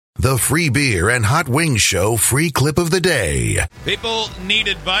The Free Beer and Hot Wings Show free clip of the day. People need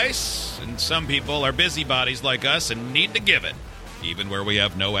advice, and some people are busybodies like us and need to give it, even where we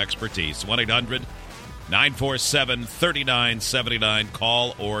have no expertise. 1-800-947-3979.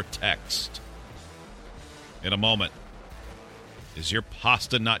 Call or text. In a moment. Is your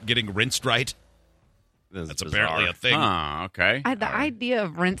pasta not getting rinsed right? That's apparently a thing. Okay. The idea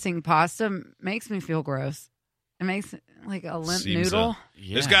of rinsing pasta makes me feel gross. It makes it like a limp noodle.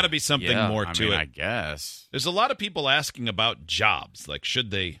 There's got to be something more to it. I guess. There's a lot of people asking about jobs, like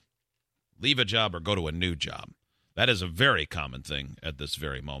should they leave a job or go to a new job? That is a very common thing at this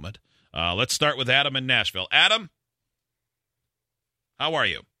very moment. Let's start with Adam in Nashville. Adam, how are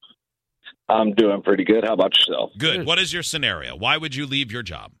you? I'm doing pretty good. How about yourself? Good. What is your scenario? Why would you leave your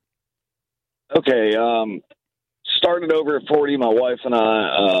job? Okay. Started over at 40. My wife and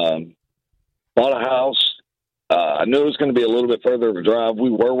I bought a house. I knew it was going to be a little bit further of a drive. We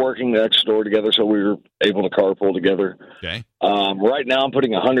were working next door together, so we were able to carpool together. Okay. Right now, I'm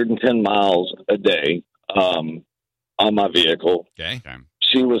putting 110 miles a day on my vehicle. Okay.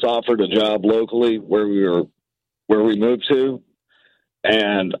 She was offered a job locally where we moved to,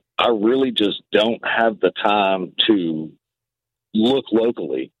 and I really just don't have the time to look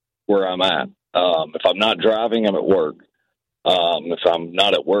locally where I'm at. If I'm not driving, I'm at work. If I'm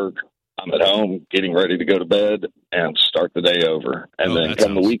not at work, I'm at home getting ready to go to bed and start the day over. And then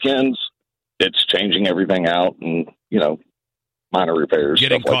come the weekends, it's changing everything out and, minor repairs.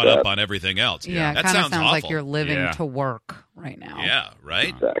 Getting stuff caught like up that. on everything else. Yeah, that it kind of sounds awful. like you're living to work right now. Yeah, right?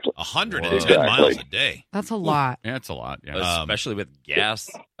 Exactly. 110 miles a day. That's a lot. Yeah, it's a lot. Yeah. Especially with gas.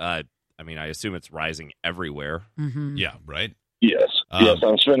 I assume it's rising everywhere. Mm-hmm. Yeah, right? Yes. Yes,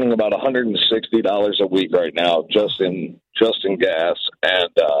 I'm spending about $160 a week right now just in gas. And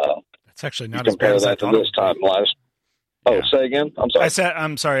It's actually not you as bad compare as I that to thought it this would time be. last. Oh, say again? I'm sorry.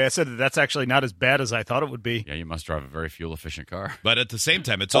 I'm sorry. I said that's actually not as bad as I thought it would be. Yeah, you must drive a very fuel efficient car. But at the same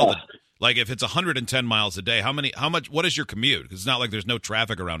time, it's all like if it's 110 miles a day, what is your commute? Because it's not like there's no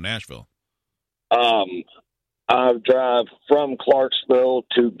traffic around Nashville. I drive from Clarksville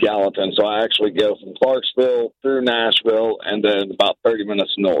to Gallatin, so I actually go from Clarksville through Nashville and then about 30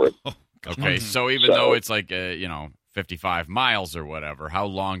 minutes north. Okay, so even though it's like 55 miles or whatever, how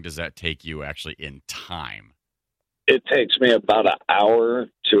long does that take you actually in time? It takes me about an hour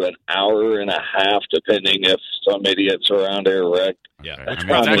to an hour and a half, depending if some idiots around there wrecked. Yeah, Okay. which It's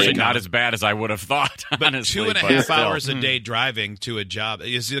actually common. not as bad as I would have thought. But honestly, 2.5 still. hours a day driving to a job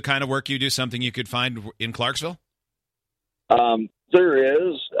is the kind of work you do something you could find in Clarksville?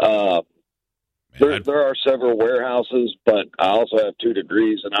 There is. There are several warehouses, but I also have 2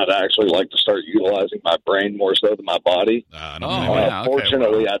 degrees, and I'd actually like to start utilizing my brain more so than my body. I don't know. yeah, okay,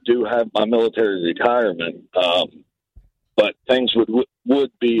 Fortunately, I do have my military retirement, but things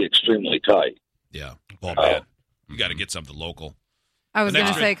would be extremely tight. Yeah, well, man, you got to get something local. I was An going to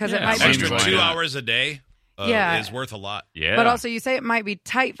extra- say, because it yeah, might An be... extra Seems 2 like- hours a day is worth a lot. Yeah. But also, you say it might be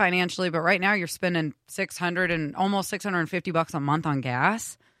tight financially, but right now you're spending $600 and almost $650 a month on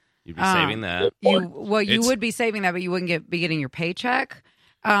gas. You'd be saving that. You would be saving that, but you wouldn't be getting your paycheck.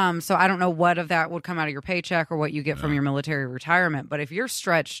 So I don't know what of that would come out of your paycheck or what you get from your military retirement. But if you're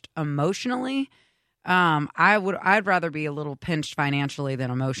stretched emotionally, I'd rather be a little pinched financially than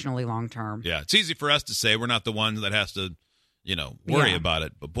emotionally long term. Yeah, it's easy for us to say. We're not the ones that has to, worry Yeah. about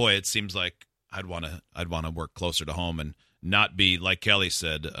it. But boy, it seems like I'd want to work closer to home and not be, like Kelly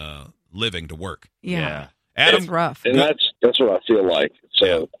said, living to work. Yeah. Adam, It's rough. And that's what I feel like.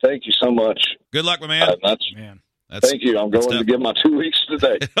 So thank you so much. good luck, my man. Man. Thank you. I'm going to give my 2 weeks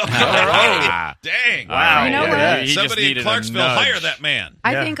today. All right. Dang. Wow. You know what? He just Somebody in needed a Clarksville, nudge. hire that man.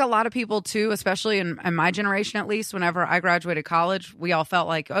 I Yeah. think a lot of people, too, especially in my generation at least, whenever I graduated college, we all felt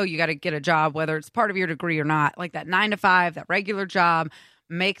like, oh, you got to get a job, whether it's part of your degree or not, like that 9 to 5, that regular job,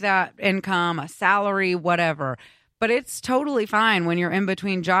 make that income, a salary, whatever. But it's totally fine when you're in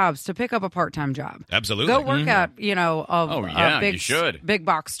between jobs to pick up a part-time job. Absolutely. Go work at, you should. big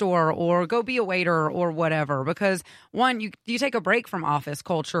box store, or go be a waiter or whatever. Because one, you take a break from office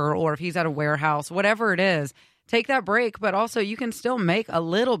culture, or if he's at a warehouse, whatever it is, take that break. But also, you can still make a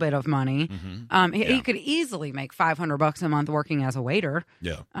little bit of money. He could easily make $500 a month working as a waiter.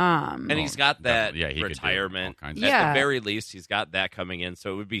 Yeah. And he's got that Yeah, he could do retirement. all kinds At of- Yeah. the very least, he's got that coming in.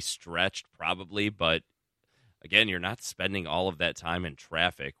 So it would be stretched probably. But again, you're not spending all of that time in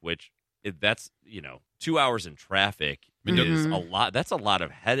traffic, which that's 2 hours in traffic is a lot. That's a lot of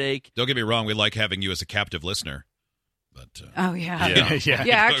headache. Don't get me wrong. We like having you as a captive listener. But Oh yeah, Yeah. yeah. Don't get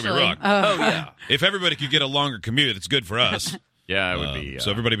me Actually, wrong. Oh yeah. if everybody could get a longer commute, it's good for us. Yeah, it would be.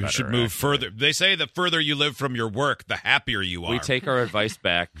 So everybody better, should move actually. further. They say the further you live from your work, the happier you are. We take our advice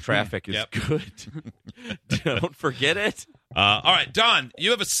back. Traffic is good. Don't forget it. All right, Don,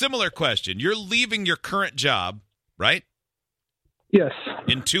 you have a similar question. You're leaving your current job, right? Yes.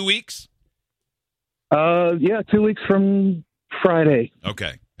 In 2 weeks? Yeah, 2 weeks from Friday.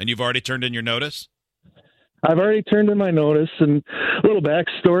 Okay. And you've already turned in your notice? I've already turned in my notice. And a little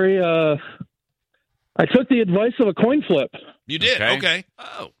backstory, I took the advice of a coin flip. You did? Okay.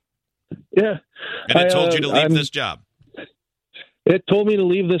 Oh. Yeah. And it told you to leave this job? It told me to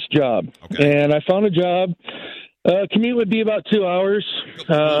leave this job. Okay. And I found a job. Commute would be about 2 hours,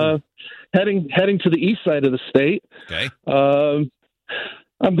 heading to the east side of the state. Okay.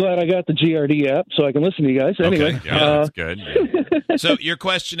 I'm glad I got the GRD app so I can listen to you guys. Anyway. Okay. Yeah, that's good. So your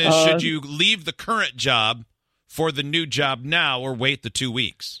question is, should you leave the current job for the new job now or wait the 2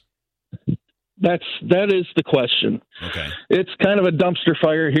 weeks? That is the question. Okay. It's kind of a dumpster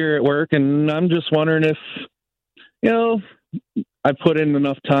fire here at work, and I'm just wondering if, I put in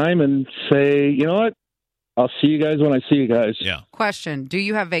enough time and say, you know what, I'll see you guys when I see you guys. Yeah. Question: do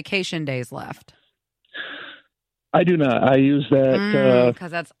you have vacation days left? I do not. I use that.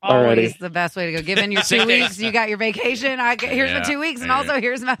 Because that's always already. the best way to go. Given your 2 weeks, you got your vacation. Here's my 2 weeks, and also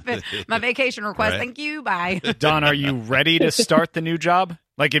here's my vacation request. Right. Thank you. Bye. Don, are you ready to start the new job?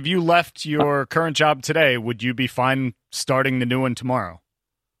 Like, if you left your current job today, would you be fine starting the new one tomorrow?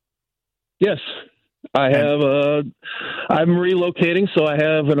 Yes. I have. I'm relocating, so I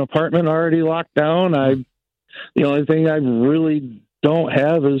have an apartment already locked down. The only thing I really don't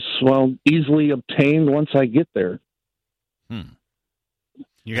have is, easily obtained once I get there.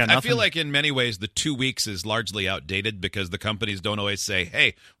 You got nothing? I feel like in many ways the 2 weeks is largely outdated because the companies don't always say,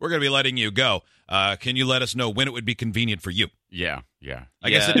 hey, we're going to be letting you go. Can you let us know when it would be convenient for you? Yeah.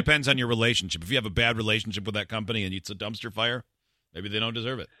 I guess it depends on your relationship. If you have a bad relationship with that company and it's a dumpster fire, maybe they don't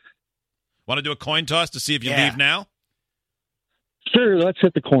deserve it. Want to do a coin toss to see if you leave now? Sure, let's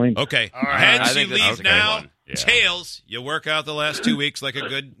hit the coin. Okay. All right. Heads, I think you this is leave a good now. one. Yeah. Tails, you work out the last 2 weeks like a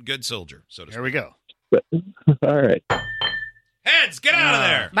good soldier, so to There speak. we go. All right. Heads, get out of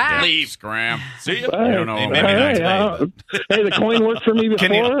there. Bye. Leave. Scram. See you. All right. don't know. Maybe All not right. today, Hey, the coin worked for me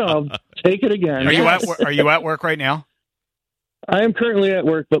Can you- before. I'll take it again. Are you at work right now? I am currently at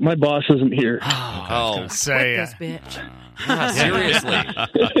work, but my boss isn't here. Oh. Say, Quit this bitch. Seriously.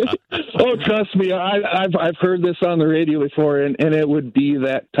 Oh, trust me, I've heard this on the radio before, and it would be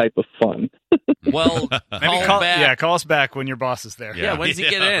that type of fun. Well, maybe call back. Yeah, call us back when your boss is there. Yeah, when's he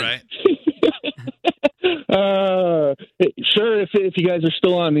get in? Right? Sure, if you guys are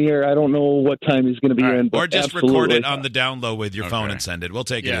still on the air, I don't know what time he's going to be in. But Or just absolutely. record it on the down low with your phone Okay. and send it. We'll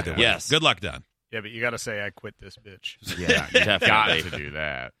take it Yeah. either way. Yes. Good luck, Don. Yeah, but you got to say, I quit this bitch. Yeah, you got Definitely. to do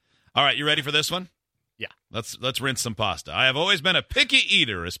that. All right, you ready for this one? Yeah. Let's rinse some pasta. I have always been a picky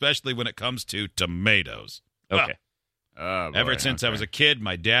eater, especially when it comes to tomatoes. Okay. Ever since I was a kid,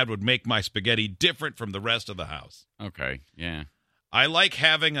 my dad would make my spaghetti different from the rest of the house. Okay, yeah. I like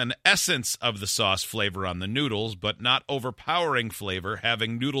having an essence of the sauce flavor on the noodles, but not overpowering flavor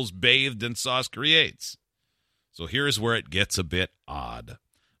having noodles bathed in sauce creates. So here's where it gets a bit odd.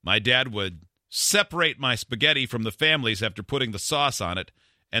 My dad would separate my spaghetti from the family's after putting the sauce on it,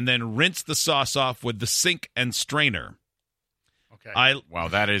 and then rinse the sauce off with the sink and strainer. Okay. Wow,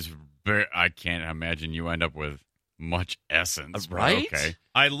 that is very, I can't imagine you end up with much essence. but Right? Okay.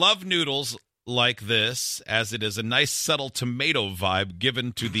 I love noodles like this, as it is a nice subtle tomato vibe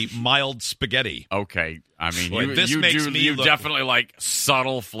given to the mild spaghetti. Okay. I mean, Boy, this you makes me you look- definitely like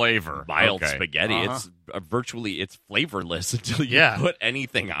subtle flavor. Mild Okay. spaghetti. Uh-huh. It's it's flavorless until you Yeah. put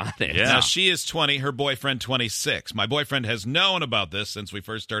anything on it. Yeah. Now, she is 20, her boyfriend 26. My boyfriend has known about this since we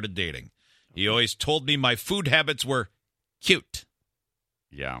first started dating. He always told me my food habits were cute.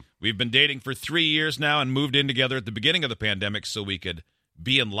 Yeah. We've been dating for 3 years now and moved in together at the beginning of the pandemic so we could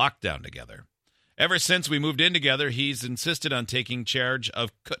be in lockdown together. Ever since we moved in together, he's insisted on taking charge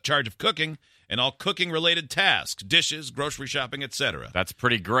of cooking and all cooking-related tasks, dishes, grocery shopping, etc. That's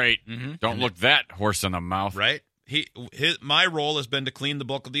pretty great. Don't look that horse in the mouth. Right? My role has been to clean the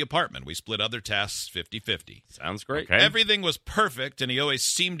bulk of the apartment. We split other tasks 50-50. Sounds great. Okay. Everything was perfect, and he always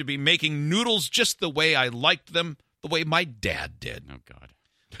seemed to be making noodles just the way I liked them, the way my dad did. Oh, God.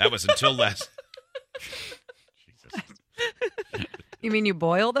 That was until last... Jesus. You mean you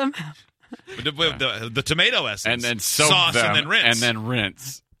boil them? The tomato essence. And then soak sauce them, and then rinse. And then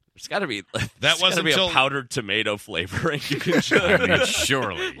rinse. There's got to be wasn't be until- a powdered tomato flavoring. You can I mean,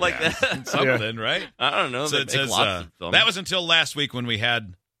 surely. like yeah. that. Something, right? I don't know. So They it make says, lots of them. that was until last week when we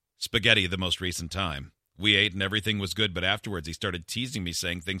had spaghetti the most recent time. We ate and everything was good, but afterwards he started teasing me,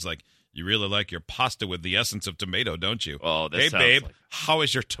 saying things like, "You really like your pasta with the essence of tomato, don't you?" Oh, this hey, sounds babe, like- how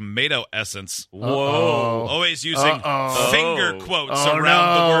is your tomato essence? Whoa. Always using finger quotes Oh,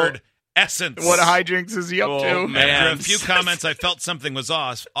 around no. the word essence. What hijinks is he up to? Oh, man. After a few comments, I felt something was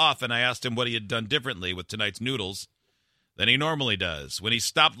off, and I asked him what he had done differently with tonight's noodles than he normally does. When he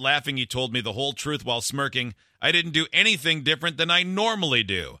stopped laughing, he told me the whole truth while smirking. I didn't do anything different than I normally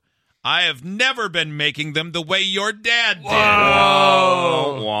do. I have never been making them the way your dad did.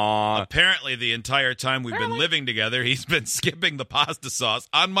 Whoa. Apparently, the entire time we've been living together, he's been skipping the pasta sauce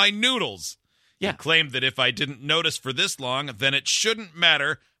on my noodles. Yeah. He claimed that if I didn't notice for this long, then it shouldn't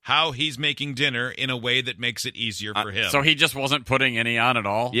matter how he's making dinner in a way that makes it easier for him. So he just wasn't putting any on at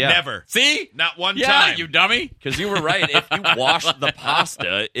all? Yeah. Never. See? Not one Yeah, time. you dummy. Because you were right. If you wash the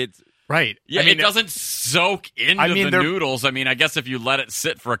pasta, it's Right. Yeah, I mean, it doesn't soak into the they're- noodles. I mean, I guess if you let it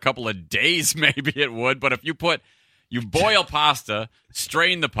sit for a couple of days, maybe it would. But if you boil pasta,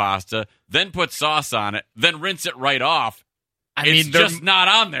 strain the pasta, then put sauce on it, then rinse it right off, it's just not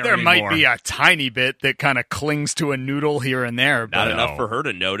on there There anymore. might be a tiny bit that kind of clings to a noodle here and there. not But enough for her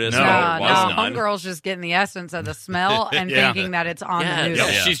to notice. No. or No, there was no, none. homegirl's just getting the essence of the smell and Yeah. thinking that it's on Yeah, the noodle.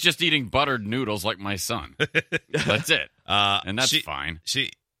 Yeah, she's just eating buttered noodles like my son. That's it. And that's fine.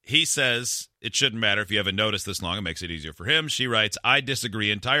 He says it shouldn't matter if you haven't noticed this long. It makes it easier for him. She writes, I disagree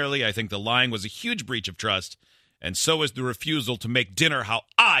entirely. I think the lying was a huge breach of trust, and so is the refusal to make dinner how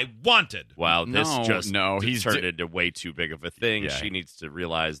I wanted. Wow, this he's turned into way too big of a thing. Yeah. She needs to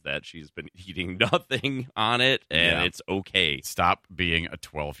realize that she's been eating nothing on it, and Yeah. it's okay. Stop being a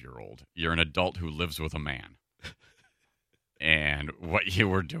 12-year-old. You're an adult who lives with a man. And what you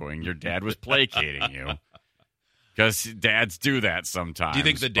were doing, your dad was placating you. Because dads do that sometimes. Do you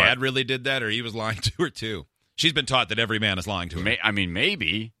think the dad really did that, or he was lying to her too? She's been taught that every man is lying to her.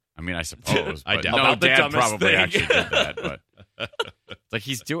 Maybe. I mean, I suppose. I But doubt no, About the dad dumbest probably thing. actually did that. But it's like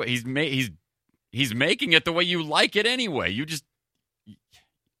he's making it the way you like it anyway. You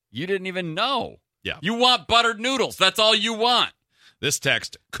didn't even know. Yeah. You want buttered noodles. That's all you want. This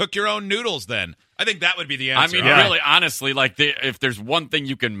text, cook your own noodles then. I think that would be the I answer. mean, really, honestly, like if there's one thing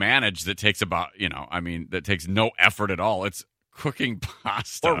you can manage that takes that takes no effort at all, it's cooking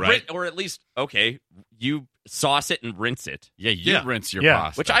pasta. Or at least, okay, you sauce it and rinse it, Yeah, you Yeah. rinse your Yeah.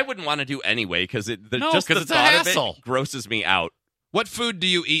 pasta. which I wouldn't want to do anyway because No, the 'cause it's a thought hassle. of it grosses me out. What food do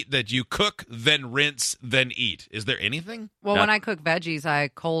you eat that you cook, then rinse, then eat? Is there anything? Well, No. when I cook veggies, I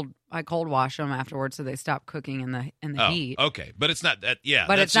cold wash them afterwards so they stop cooking in the heat. Okay, but it's not that. Yeah,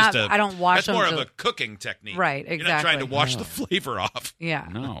 But that's it's just not- a, I don't wash That's them more to- of a cooking technique, Right, You're not trying to exactly. wash the flavor off. Yeah.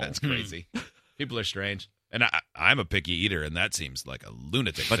 no, That's crazy. People are strange, and I'm a picky eater, and that seems like a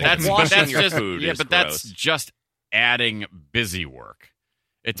lunatic. But thing. that's Washing your just food is that's gross. just adding busy work.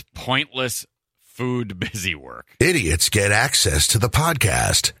 It's pointless food busy work. Idiots get access to the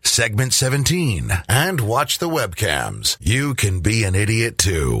podcast, segment 17, and watch the webcams. You can be an idiot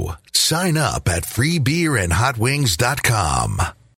too. Sign up at freebeerandhotwings.com.